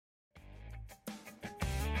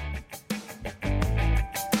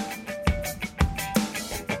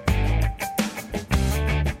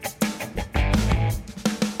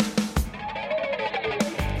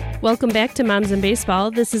Welcome back to Moms in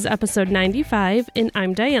Baseball. This is episode 95, and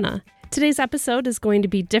I'm Diana. Today's episode is going to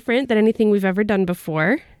be different than anything we've ever done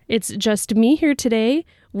before. It's just me here today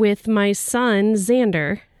with my son,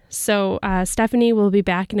 Xander. So Stephanie will be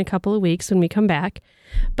back in a couple of weeks when we come back.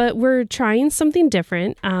 But we're trying something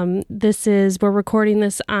different. We're recording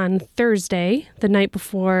this on Thursday, the night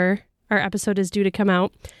before our episode is due to come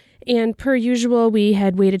out. And per usual, we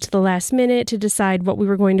had waited to the last minute to decide what we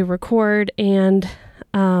were going to record. And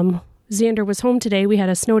Xander was home today. We had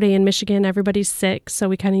a snow day in Michigan. Everybody's sick, so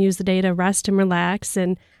we kind of used the day to rest and relax.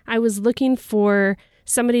 And I was looking for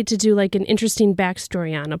somebody to do like an interesting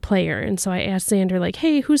backstory on a player. And so I asked Xander, like,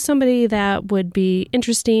 hey, who's somebody that would be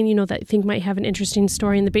interesting, that I think might have an interesting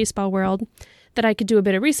story in the baseball world that I could do a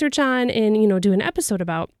bit of research on and, do an episode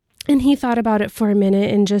about. And he thought about it for a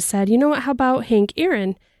minute and just said, you know what, how about Hank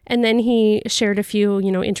Aaron? And then he shared a few,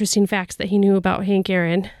 interesting facts that he knew about Hank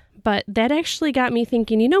Aaron. But that actually got me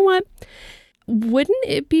thinking, you know what? Wouldn't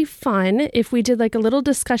it be fun if we did like a little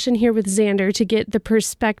discussion here with Xander to get the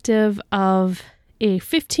perspective of a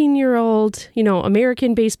 15-year-old,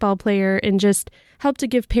 American baseball player and just help to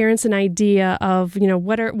give parents an idea of,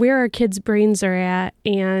 where our kids' brains are at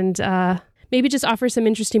and maybe just offer some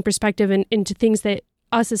interesting perspective into things that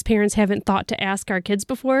us as parents haven't thought to ask our kids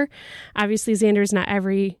before. Obviously, Xander's not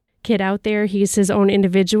every kid out there. He's his own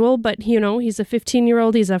individual, but he's a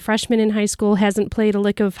 15-year-old. He's a freshman in high school, hasn't played a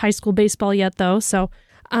lick of high school baseball yet though. So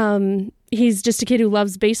he's just a kid who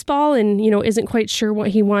loves baseball and, isn't quite sure what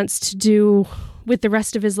he wants to do with the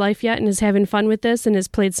rest of his life yet and is having fun with this and has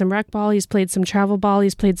played some rec ball. He's played some travel ball.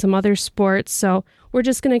 He's played some other sports. So we're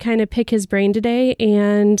just going to kind of pick his brain today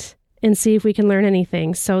and see if we can learn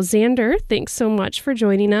anything. So Xander, thanks so much for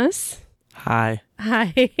joining us. Hi.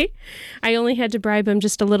 I only had to bribe him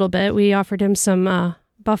just a little bit. We offered him some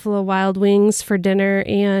Buffalo Wild Wings for dinner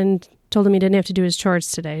and told him he didn't have to do his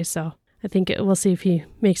chores today. So I think we'll see if he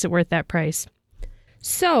makes it worth that price.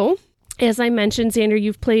 So, as I mentioned, Xander,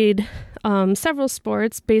 you've played several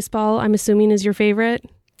sports. Baseball, I'm assuming, is your favorite?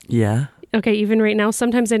 Yeah. Okay, even right now.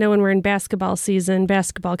 Sometimes I know when we're in basketball season,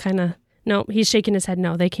 basketball no, he's shaking his head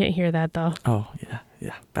no. They can't hear that, though. Oh,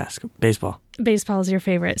 yeah. Baseball. Baseball is your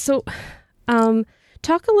favorite. So,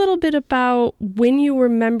 talk a little bit about when you were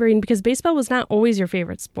remembering, because baseball was not always your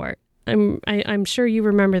favorite sport. I'm sure you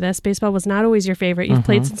remember this. Baseball was not always your favorite. You've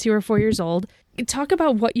played since you were 4 years old. Talk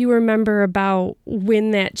about what you remember about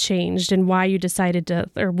when that changed and why you decided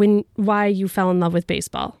why you fell in love with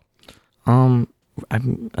baseball. I'm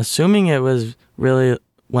assuming it was really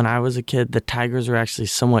when I was a kid, the Tigers were actually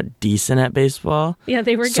somewhat decent at baseball. Yeah,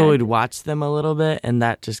 they were good. So we'd watch them a little bit, and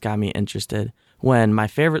that just got me interested. When my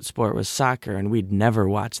favorite sport was soccer, and we'd never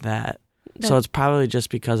watch that. So it's probably just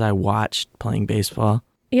because I watched playing baseball.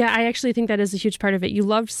 Yeah, I actually think that is a huge part of it. You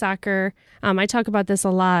loved soccer. I talk about this a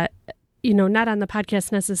lot, not on the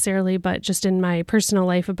podcast necessarily, but just in my personal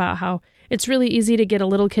life about how it's really easy to get a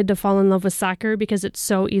little kid to fall in love with soccer because it's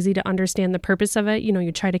so easy to understand the purpose of it.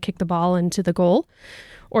 You try to kick the ball into the goal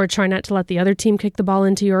or try not to let the other team kick the ball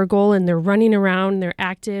into your goal, and they're running around, they're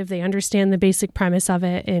active, they understand the basic premise of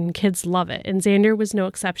it, and kids love it. And Xander was no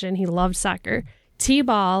exception. He loved soccer.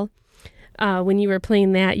 T-ball, when you were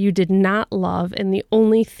playing that, you did not love, and the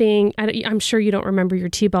only thing, I'm sure you don't remember your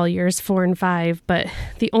T-ball years, 4 and 5, but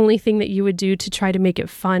the only thing that you would do to try to make it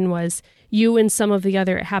fun was you and some of the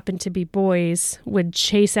other, it happened to be boys, would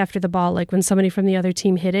chase after the ball, like when somebody from the other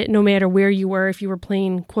team hit it, no matter where you were, if you were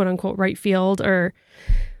playing quote-unquote right field or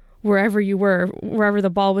wherever you were, wherever the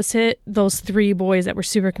ball was hit, those 3 boys that were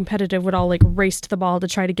super competitive would all like race to the ball to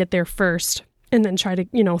try to get there first and then try to,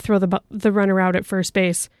 throw the runner out at first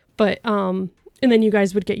base. But, and then you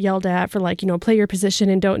guys would get yelled at for like, play your position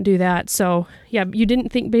and don't do that. So yeah, you didn't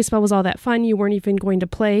think baseball was all that fun. You weren't even going to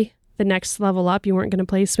play the next level up. You weren't going to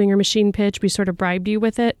play swing or machine pitch. We sort of bribed you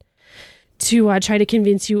with it to try to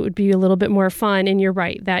convince you it would be a little bit more fun. And you're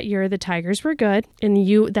right. That year, the Tigers were good.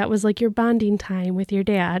 And that was like your bonding time with your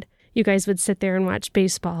dad. You guys would sit there and watch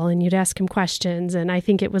baseball and you'd ask him questions. And I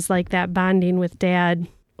think it was like that bonding with dad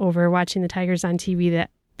over watching the Tigers on TV that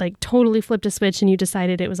like totally flipped a switch and you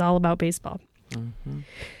decided it was all about baseball. Mm-hmm.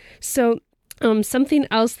 So something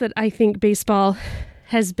else that I think baseball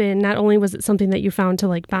has been, not only was it something that you found to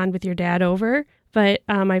like bond with your dad over, but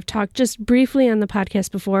I've talked just briefly on the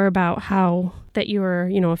podcast before about how that you were,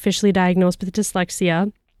 officially diagnosed with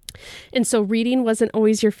dyslexia. And so reading wasn't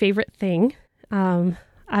always your favorite thing.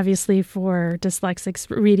 Obviously for dyslexics,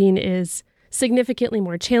 reading is significantly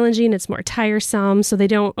more challenging. It's more tiresome. So they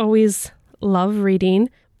don't always love reading.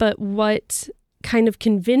 But what kind of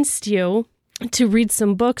convinced you to read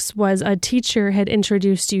some books was a teacher had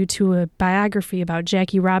introduced you to a biography about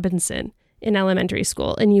Jackie Robinson. in elementary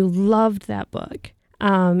school, and you loved that book.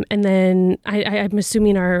 And then I'm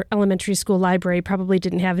assuming our elementary school library probably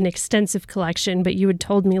didn't have an extensive collection, but you had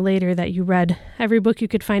told me later that you read every book you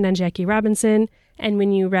could find on Jackie Robinson. And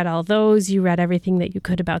when you read all those, you read everything that you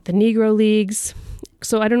could about the Negro Leagues.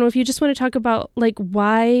 So I don't know if you just want to talk about like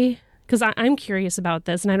why, because I'm curious about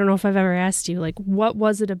this, and I don't know if I've ever asked you, like, what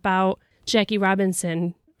was it about Jackie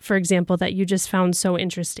Robinson, for example, that you just found so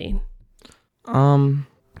interesting?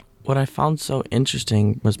 What I found so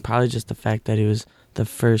interesting was probably just the fact that he was the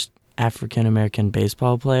first African-American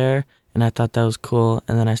baseball player, and I thought that was cool.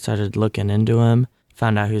 And then I started looking into him,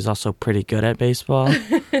 found out he was also pretty good at baseball.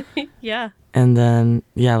 Yeah. And then,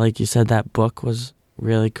 yeah, like you said, that book was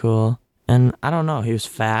really cool. And I don't know, he was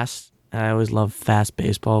fast. I always love fast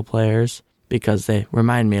baseball players because they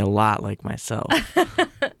remind me a lot like myself.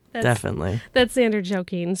 Definitely. That's Xander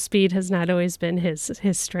joking. Speed has not always been his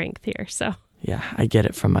strength here, so. Yeah, I get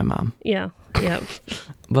it from my mom. Yeah.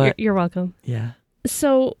 But You're welcome. Yeah.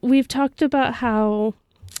 So we've talked about how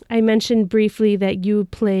I mentioned briefly that you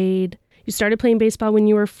started playing baseball when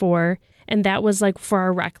you were 4, and that was like for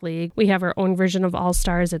our rec league. We have our own version of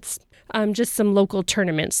All-Stars. It's just some local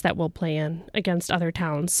tournaments that we'll play in against other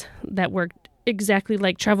towns that work exactly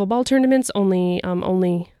like travel ball tournaments, only,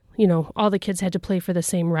 all the kids had to play for the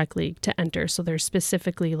same rec league to enter. So they're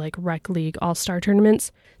specifically like rec league all-star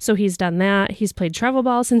tournaments. So he's done that. He's played travel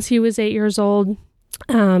ball since he was 8 years old,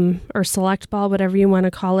 or select ball, whatever you want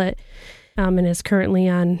to call it, and is currently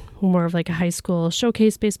on more of like a high school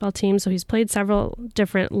showcase baseball team. So he's played several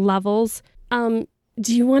different levels. Do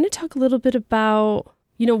you want to talk a little bit about,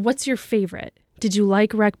 what's your favorite? Did you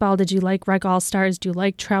like rec ball? Did you like rec all-stars? Do you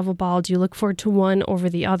like travel ball? Do you look forward to one over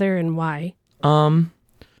the other, and why?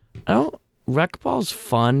 Rec ball's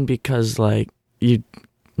fun because like you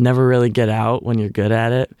never really get out when you're good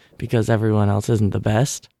at it because everyone else isn't the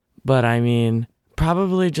best. But I mean,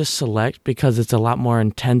 probably just select because it's a lot more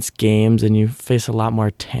intense games and you face a lot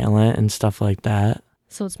more talent and stuff like that.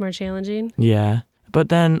 So it's more challenging? Yeah. But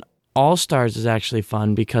then All-Stars is actually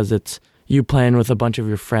fun because it's you playing with a bunch of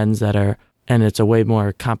your friends and it's a way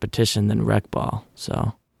more competition than rec ball.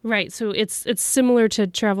 So right. So it's similar to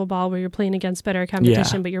travel ball where you're playing against better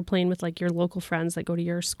competition, but you're playing with like your local friends that go to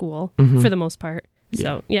your school for the most part. Yeah.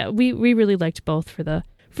 So yeah, we really liked both for the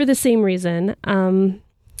same reason.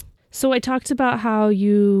 So I talked about how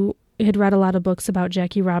you had read a lot of books about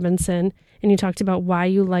Jackie Robinson, and you talked about why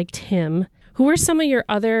you liked him. Who were some of your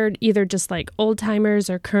other, either just like old timers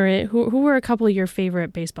or current, who were a couple of your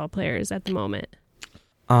favorite baseball players at the moment?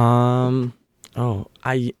 My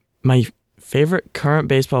favorite current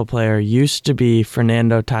baseball player used to be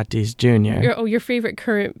Fernando Tatis Jr. Your favorite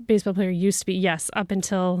current baseball player used to be, yes, up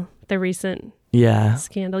until the recent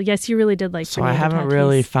scandal. Yes, you really did like Fernando Tatis. So I haven't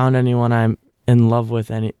really found anyone I'm in love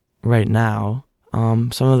with right now.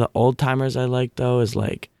 Some of the old timers I like though is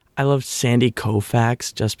like I loved Sandy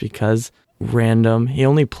Koufax just because random. He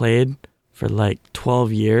only played for like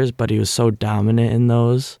 12 years, but he was so dominant in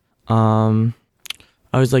those. I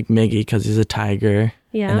always like Miggy because he's a Tiger.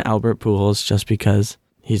 Yeah. And Albert Pujols just because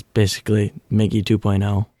he's basically Miggy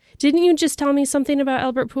 2.0. Didn't you just tell me something about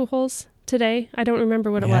Albert Pujols today? I don't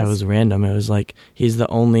remember what it was. Yeah, it was random. It was like he's the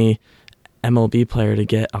only MLB player to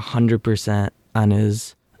get 100% on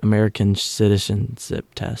his American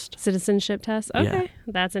citizenship test. Citizenship test? Okay. Yeah.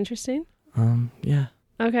 That's interesting. Yeah.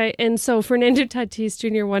 Okay. And so Fernando Tatis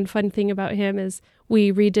Jr., one fun thing about him is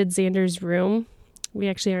we redid Xander's room. We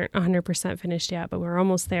actually aren't 100% finished yet, but we're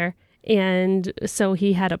almost there. And so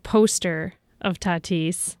he had a poster of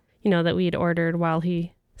Tatis, that we had ordered while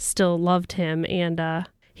he still loved him. And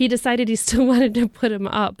he decided he still wanted to put him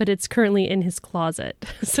up, but it's currently in his closet.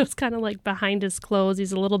 So it's kind of like behind his clothes.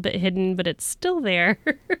 He's a little bit hidden, but it's still there.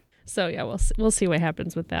 So yeah, we'll see what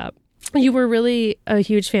happens with that. You were really a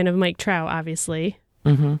huge fan of Mike Trout, obviously.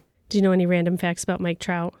 Mm-hmm. Do you know any random facts about Mike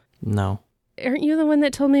Trout? No. Aren't you the one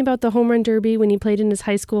that told me about the home run derby when he played in his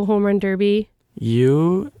high school home run derby?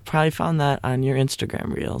 You probably found that on your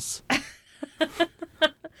Instagram reels.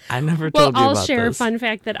 I never told you about this. Well, I'll share a fun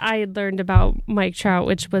fact that I had learned about Mike Trout,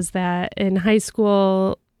 which was that in high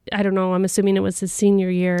school, I don't know, I'm assuming it was his senior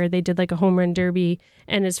year, they did like a home run derby,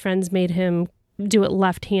 and his friends made him do it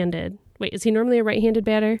left-handed. Wait, is he normally a right-handed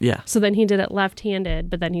batter? Yeah. So then he did it left-handed,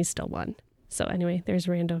 but then he still won. So anyway, there's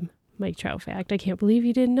a random Mike Trout fact. I can't believe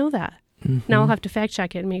you didn't know that. Mm-hmm. Now I'll have to fact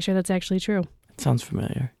check it and make sure that's actually true. It sounds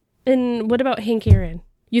familiar. And what about Hank Aaron?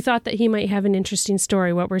 You thought that he might have an interesting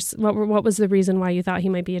story. What was the reason why you thought he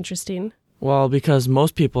might be interesting? Well, because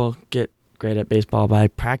most people get great at baseball by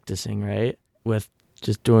practicing, right? With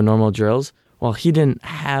just doing normal drills. Well, he didn't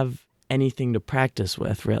have anything to practice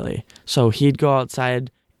with, really. So he'd go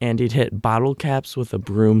outside and he'd hit bottle caps with a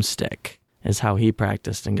broomstick is how he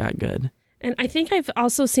practiced and got good. And I think I've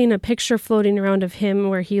also seen a picture floating around of him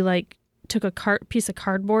where he like took a piece of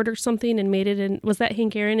cardboard or something and made it in, was that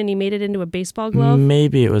Hank Aaron, and he made it into a baseball glove?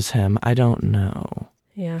 Maybe it was him. I don't know.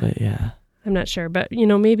 Yeah. But yeah. I'm not sure, but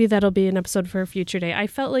maybe that'll be an episode for a future day. I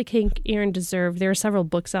felt like Hank Aaron deserved, there are several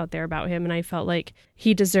books out there about him, and I felt like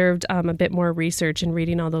he deserved a bit more research and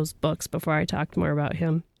reading all those books before I talked more about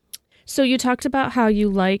him. So you talked about how you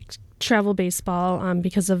liked travel baseball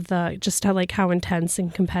because of just how intense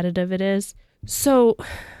and competitive it is. So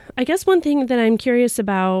I guess one thing that I'm curious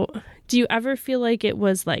about, do you ever feel like it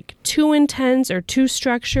was like too intense or too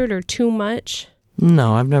structured or too much?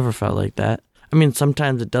 No, I've never felt like that. I mean,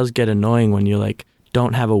 sometimes it does get annoying when you like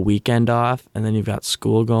don't have a weekend off and then you've got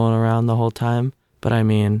school going around the whole time. But I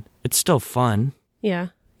mean, it's still fun. Yeah.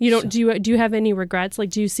 You don't, do you have any regrets? Like,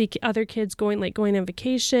 do you see other kids going on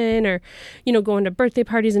vacation or, going to birthday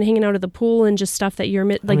parties and hanging out at the pool and just stuff that you're,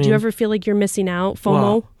 do you ever feel like you're missing out? FOMO?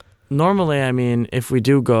 Well, normally, I mean, if we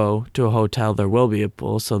do go to a hotel, there will be a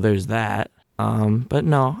pool. So there's that. But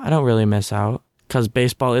no, I don't really miss out. Because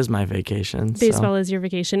baseball is my vacation. Baseball is your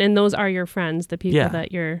vacation. And those are your friends, the people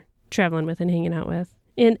that you're traveling with and hanging out with.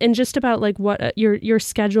 And just about like what your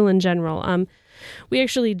schedule in general. We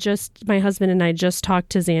actually my husband and I just talked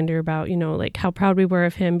to Xander about, like how proud we were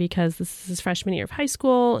of him because this is his freshman year of high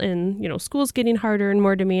school and, school's getting harder and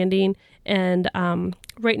more demanding. And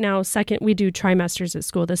right now, we do trimesters at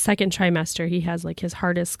school. The second trimester, he has like his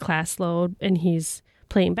hardest class load and he's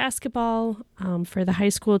playing basketball for the high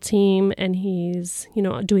school team, and he's,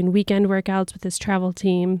 doing weekend workouts with his travel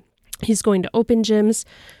team. He's going to open gyms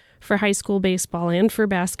for high school baseball and for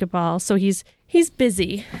basketball. So he's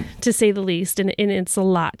busy, to say the least, and it's a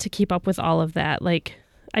lot to keep up with all of that. Like,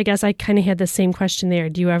 I guess I kind of had the same question there.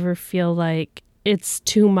 Do you ever feel like it's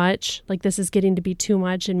too much? Like this is getting to be too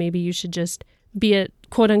much and maybe you should just be a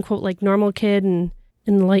quote unquote like normal kid and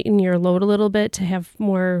lighten your load a little bit to have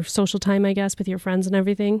more social time, I guess, with your friends and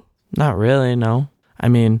everything? Not really, no. I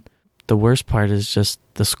mean, the worst part is just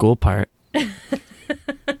the school part.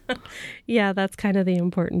 Yeah, that's kind of the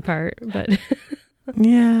important part, but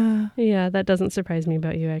yeah. Yeah, that doesn't surprise me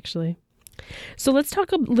about you, actually. So let's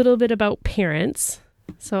talk a little bit about parents.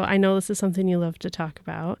 So I know this is something you love to talk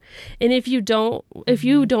about. And if you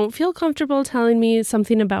don't feel comfortable telling me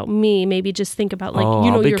something about me, maybe just think about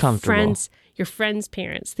your friends'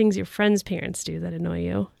 parents, things your friends' parents do that annoy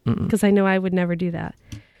you. Because I know I would never do that.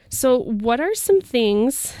 So what are some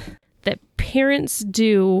things that parents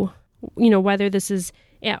do, whether this is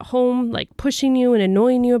at home, like pushing you and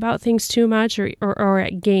annoying you about things too much or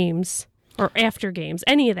at games or after games,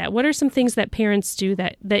 any of that? What are some things that parents do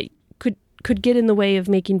that could get in the way of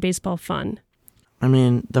making baseball fun? I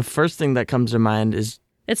mean, the first thing that comes to mind is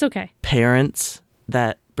it's okay. Parents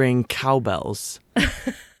that bring cowbells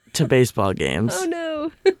to baseball games. Oh,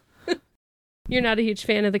 no. You're not a huge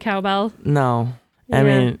fan of the cowbell? No. Yeah. I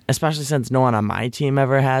mean, especially since no one on my team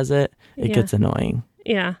ever has it, it gets annoying.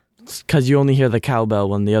 Yeah. Because you only hear the cowbell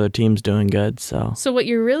when the other team's doing good, so. So what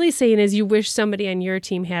you're really saying is you wish somebody on your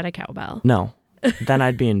team had a cowbell? No. Then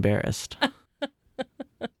I'd be embarrassed.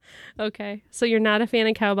 Okay. So you're not a fan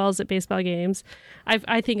of cowbells at baseball games.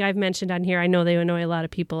 I think I've mentioned on here, I know they annoy a lot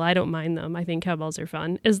of people. I don't mind them. I think cowbells are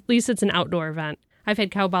fun. At least it's an outdoor event. I've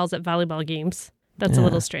had cowbells at volleyball games. That's a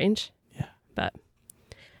little strange. Yeah. But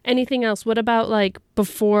anything else? What about like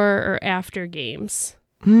before or after games?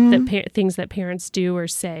 Things that parents do or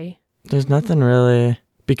say? There's nothing really.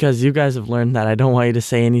 Because you guys have learned that I don't want you to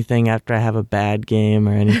say anything after I have a bad game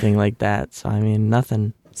or anything like that. So, I mean,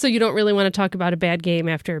 nothing. So you don't really want to talk about a bad game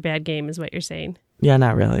after a bad game is what you're saying? Yeah,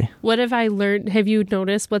 not really. What have I learned? Have you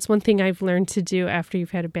noticed? What's one thing I've learned to do after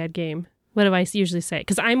you've had a bad game? What do I usually say?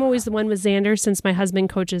 Because I'm always the one with Xander since my husband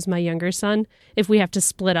coaches my younger son. If we have to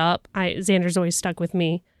split up, Xander's always stuck with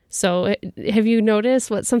me. So have you noticed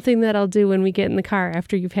what's something that I'll do when we get in the car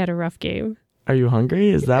after you've had a rough game? Are you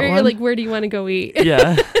hungry? Is that or one? You're like, where do you want to go eat?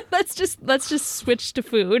 Yeah. let's just switch to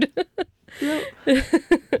food. Yep.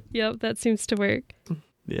 Yep, that seems to work.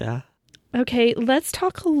 Yeah. Okay, let's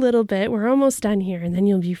talk a little bit. We're almost done here, and then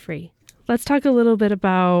you'll be free. Let's talk a little bit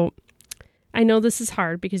about, I know this is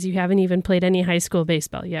hard because you haven't even played any high school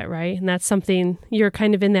baseball yet, right? And that's something, you're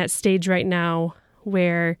kind of in that stage right now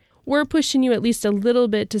where we're pushing you at least a little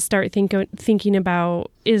bit to start thinking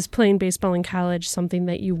about, is playing baseball in college something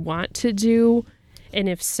that you want to do? And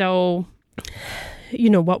if so,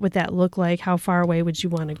 what would that look like? How far away would you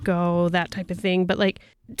want to go? That type of thing. But like,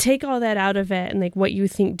 take all that out of it and like what you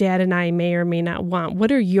think Dad and I may or may not want.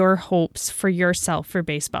 What are your hopes for yourself for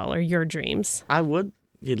baseball or your dreams? I would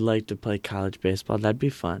you'd like to play college baseball. That'd be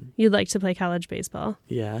fun. You'd like to play college baseball?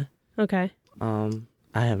 Yeah. Okay.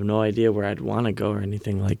 I have no idea where I'd want to go or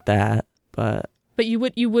anything like that, but you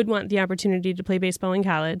would want the opportunity to play baseball in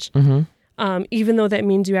college, mm-hmm. Even though that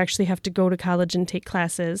means you actually have to go to college and take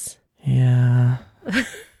classes. Yeah.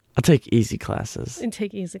 I'll take easy classes. And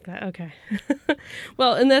take easy class. Okay.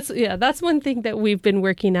 Well, and that's one thing that we've been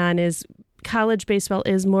working on is college baseball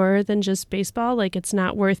is more than just baseball. Like it's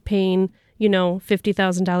not worth paying,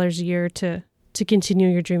 $50,000 a year to continue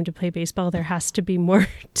your dream to play baseball. There has to be more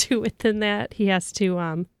to it than that. He has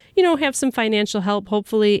to, have some financial help,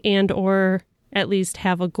 hopefully, and or at least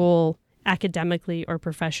have a goal academically or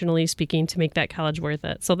professionally speaking to make that college worth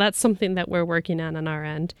it. So that's something that we're working on our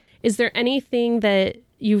end. Is there anything that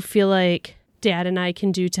you feel like Dad and I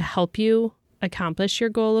can do to help you accomplish your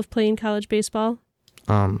goal of playing college baseball?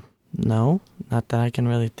 No, not that I can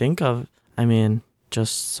really think of. I mean,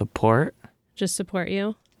 just support. Just support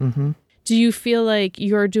you? Mm-hmm. Do you feel like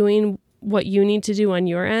you're doing what you need to do on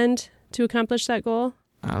your end to accomplish that goal?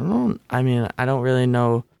 I don't know. I mean, I don't really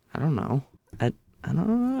know. I don't know. I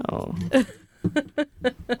don't know.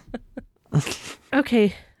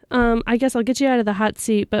 Okay. I guess I'll get you out of the hot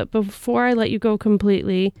seat, but before I let you go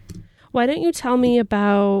completely, why don't you tell me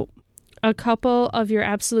about a couple of your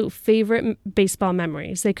absolute favorite baseball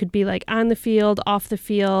memories? They could be like on the field, off the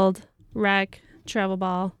field, rec, travel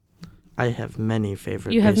ball. I have many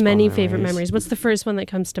favorite You have many memories. favorite memories. What's the first one that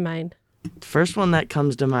comes to mind? The first one that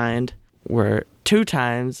comes to mind were 2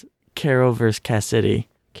 times Caro versus Cass City.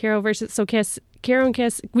 Caro versus... So Caro and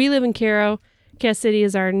Cass... We live in Caro. Cass City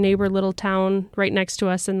is our neighbor little town right next to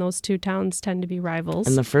us, and those 2 towns tend to be rivals.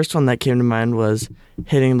 And the first one that came to mind was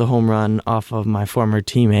hitting the home run off of my former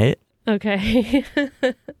teammate. Okay.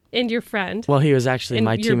 And your friend. Well, he was actually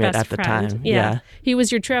my teammate at the time. Yeah. He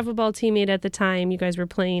was your travel ball teammate at the time you guys were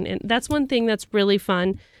playing. And that's one thing that's really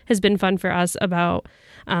fun, has been fun for us about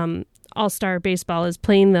All-Star Baseball, is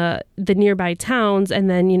playing the nearby towns. And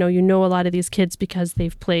then, you know a lot of these kids because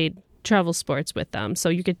they've played travel sports with them. So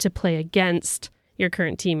you get to play against your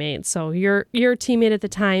current teammates. So your teammate at the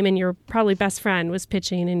time and your probably best friend was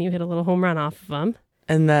pitching and you hit a little home run off of them.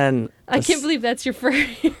 And then... I can't believe that's your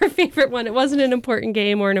favorite one. It wasn't an important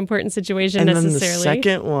game or an important situation necessarily. And then the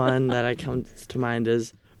second one that comes to mind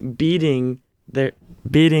is beating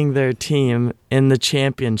their team in the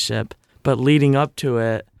championship. But leading up to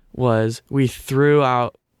it was we threw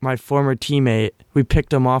out my former teammate. We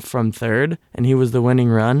picked him off from third, and he was the winning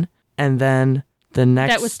run. And then the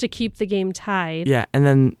next... That was to keep the game tied. Yeah, and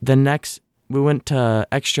then the next... We went to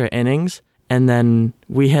extra innings. And then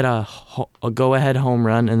we hit a go-ahead home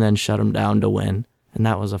run and then shut them down to win. And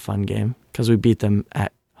that was a fun game because we beat them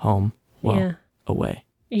at home. Well, away.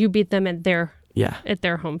 You beat them at their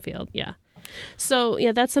home field. Yeah. So,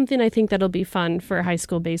 that's something I think that'll be fun for high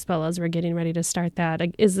school baseball as we're getting ready to start that.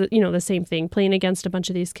 Is, the same thing, playing against a bunch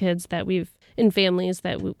of these kids that in families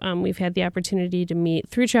that we've had the opportunity to meet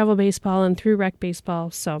through travel baseball and through rec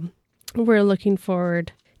baseball. So we're looking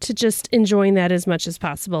forward to just enjoying that as much as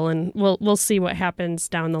possible. And we'll see what happens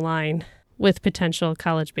down the line with potential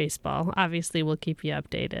college baseball. Obviously, we'll keep you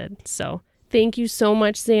updated. So thank you so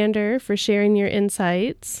much, Xander, for sharing your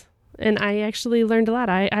insights. And I actually learned a lot.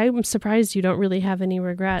 I'm surprised you don't really have any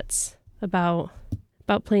regrets about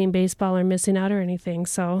playing baseball or missing out or anything.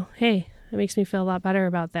 So, hey, it makes me feel a lot better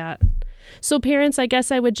about that. So parents, I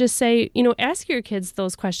guess I would just say, ask your kids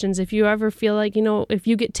those questions. If you ever feel like, if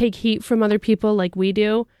you take heat from other people like we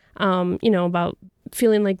do, about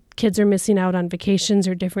feeling like kids are missing out on vacations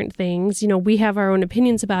or different things, we have our own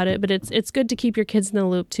opinions about it, but it's good to keep your kids in the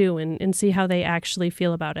loop too and see how they actually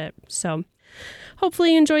feel about it. So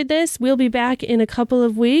hopefully you enjoyed this. We'll be back in a couple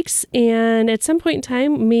of weeks. And at some point in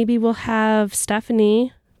time, maybe we'll have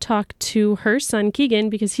Stephanie talk to her son Keegan,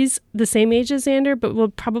 because he's the same age as Xander, but will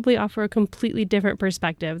probably offer a completely different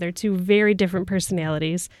perspective. They're 2 very different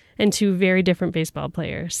personalities and 2 very different baseball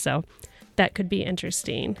players, so that could be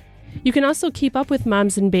interesting. You can also keep up with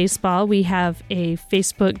Moms in Baseball. We have a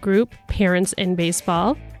Facebook group, Parents in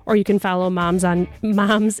Baseball, or you can follow Moms and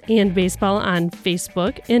Baseball on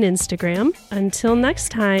Facebook and Instagram. Until next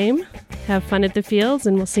time, have fun at the fields,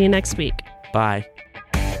 and we'll see you next week. Bye.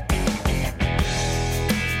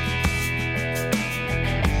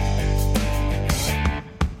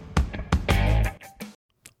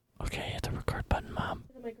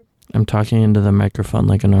 I'm talking into the microphone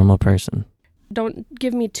like a normal person. Don't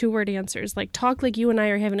give me 2-word answers. Like, talk like you and I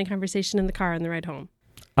are having a conversation in the car on the ride home.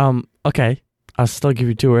 Okay. I'll still give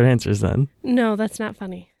you 2-word answers then. No, that's not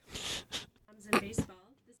funny.